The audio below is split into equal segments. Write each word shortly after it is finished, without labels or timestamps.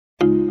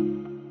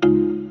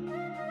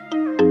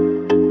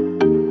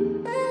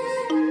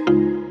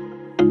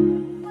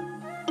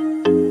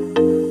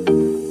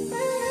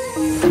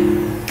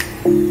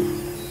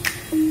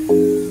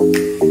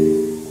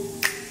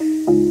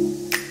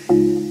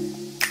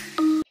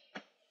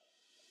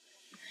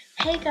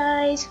Hey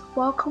guys,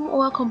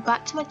 welcome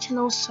back to my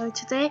channel. So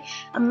today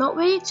I'm not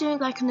really doing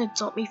like an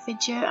Adopt Me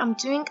video, I'm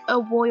doing a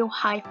Royale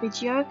High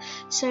video.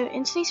 So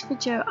in today's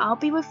video I'll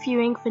be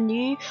reviewing the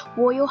new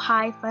Royale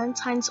High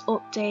Valentines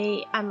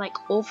update and like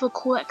all the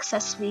cool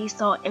accessories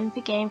that are in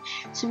the game.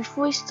 So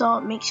before we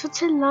start, make sure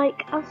to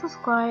like and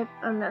subscribe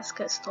and let's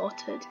get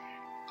started.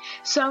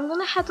 So I'm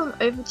gonna head on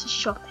over to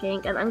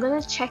shopping and I'm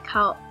gonna check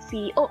out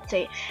the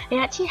update. I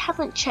actually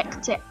haven't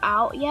checked it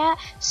out yet,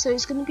 so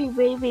it's gonna be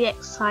really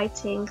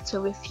exciting to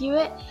review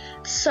it.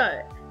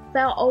 So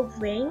there are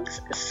rings,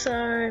 so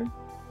I'm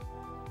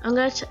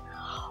gonna check.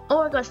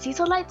 Oh my gosh, these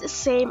are like the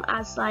same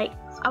as like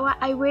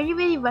I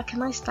really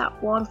recognize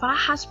that one. That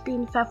has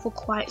been there for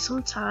quite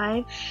some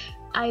time.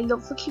 I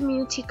love the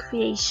community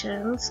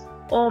creations.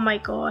 Oh my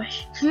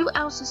gosh, who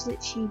else is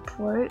literally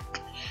broke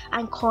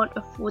and can't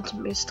afford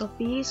most of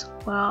these?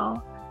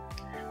 Wow.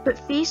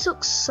 But these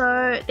look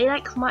so, they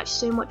like match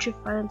so much with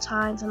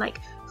Valentine's and like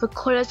the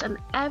colours and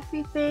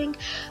everything.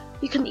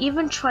 You can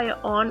even try it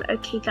on.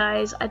 Okay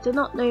guys, I did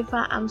not know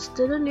that. I'm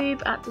still a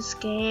noob at this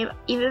game,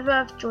 even though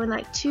I've joined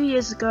like 2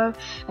 years ago.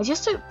 I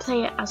just don't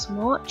play it as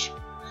much.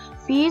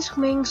 These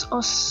rings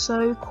are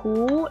so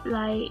cool,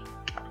 like,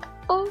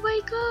 oh my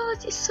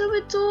god, it's so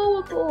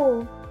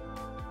adorable.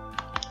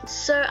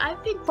 So I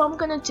think what I'm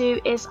gonna do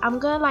is I'm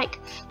gonna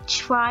like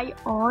try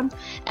on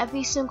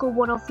every single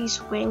one of these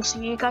rings so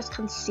you guys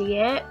can see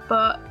it.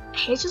 But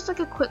here's just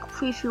like a quick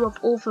preview of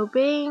all the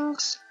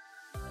rings.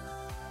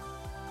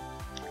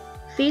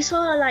 These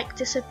are like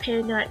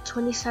disappearing in like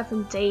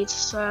 27 days,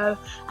 so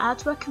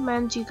I'd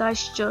recommend you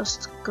guys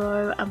just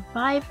go and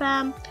buy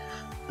them.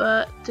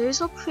 But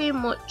those are pretty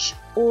much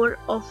all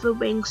of the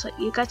rings that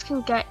you guys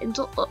can get in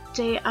the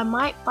update. I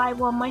might buy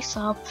one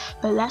myself,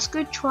 but let's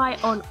go try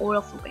on all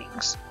of the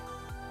rings.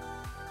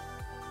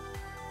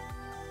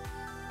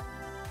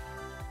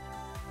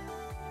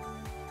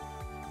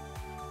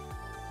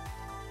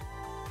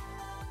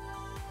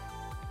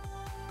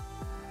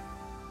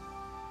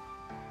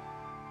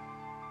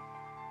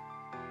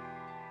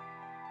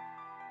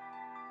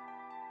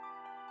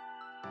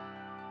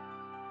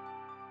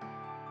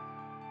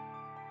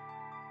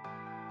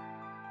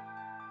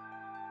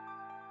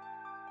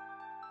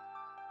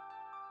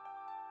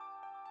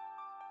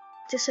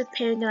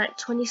 Disappearing in like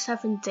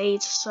 27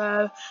 days,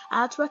 so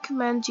I'd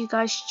recommend you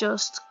guys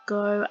just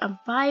go and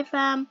buy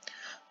them.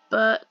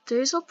 But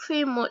those are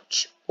pretty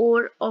much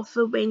all of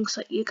the rings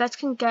that you guys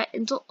can get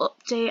in the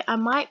update. I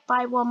might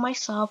buy one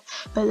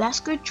myself, but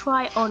let's go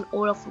try on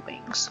all of the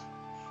rings.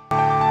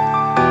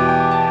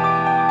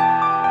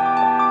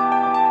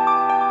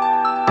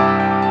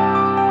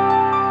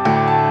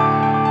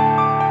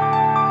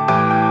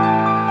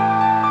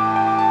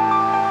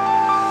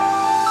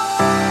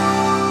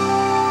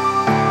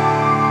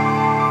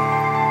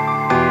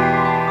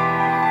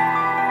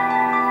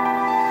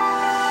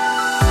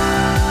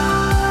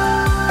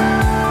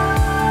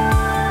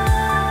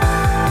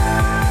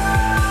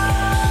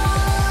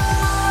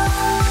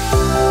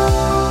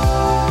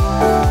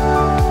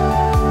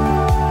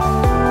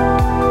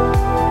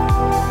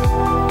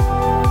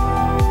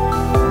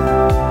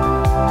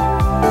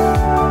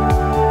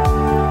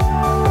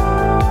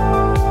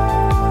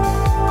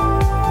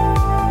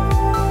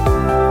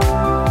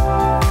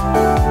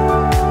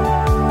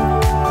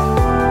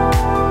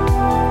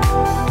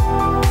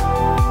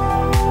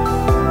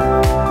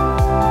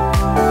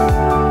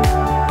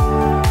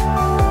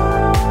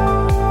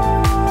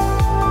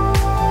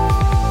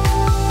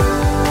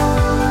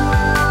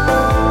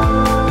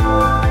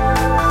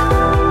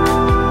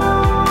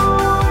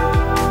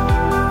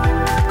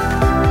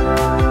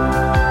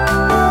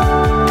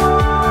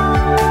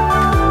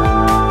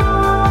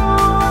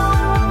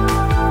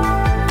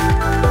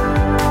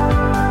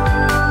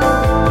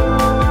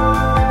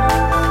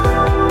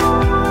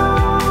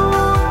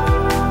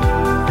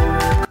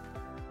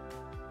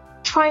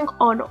 Trying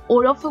on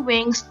all of the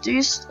rings.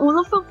 All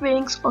of the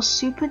rings are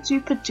super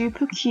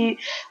duper cute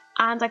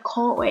and I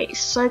can't wait.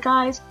 So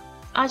guys,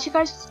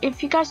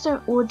 if you guys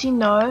don't already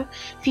know,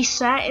 the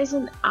set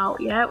isn't out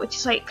yet, which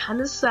is like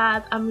kind of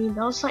sad. I mean,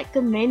 that was like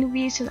the main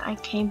reason I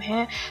came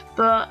here,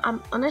 but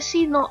I'm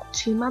honestly not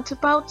too mad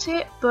about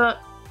it.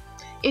 But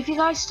if you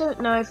guys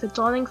don't know, the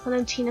Darling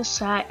Valentina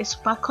set is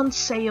back on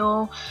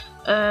sale.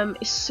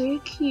 It's so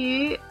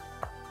cute.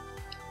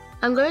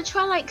 I'm gonna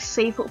try like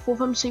save up for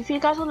them, so if you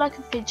guys would like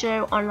a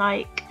video on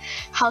like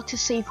how to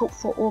save up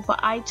for all the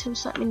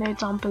items, let me know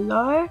down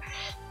below.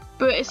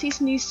 But it's this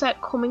new set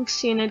coming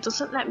soon, it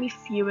doesn't let me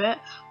view it,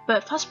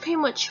 but that's pretty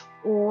much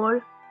all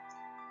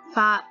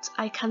that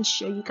I can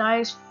show you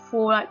guys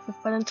for like the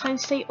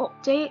Valentine's Day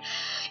update.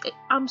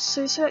 I'm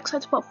so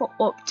excited about the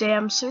update.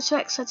 I'm so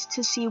excited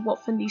to see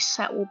what the new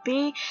set will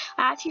be.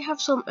 I actually have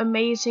some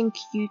amazing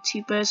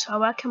YouTubers who I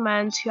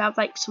recommend who have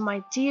like some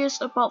ideas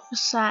about the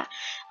set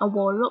and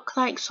what it will look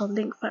like, so I'll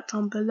link that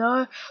down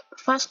below. But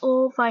that's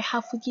all that I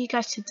have for you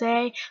guys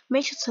today.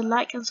 Make sure to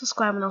like and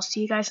subscribe and I'll see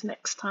you guys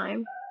next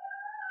time.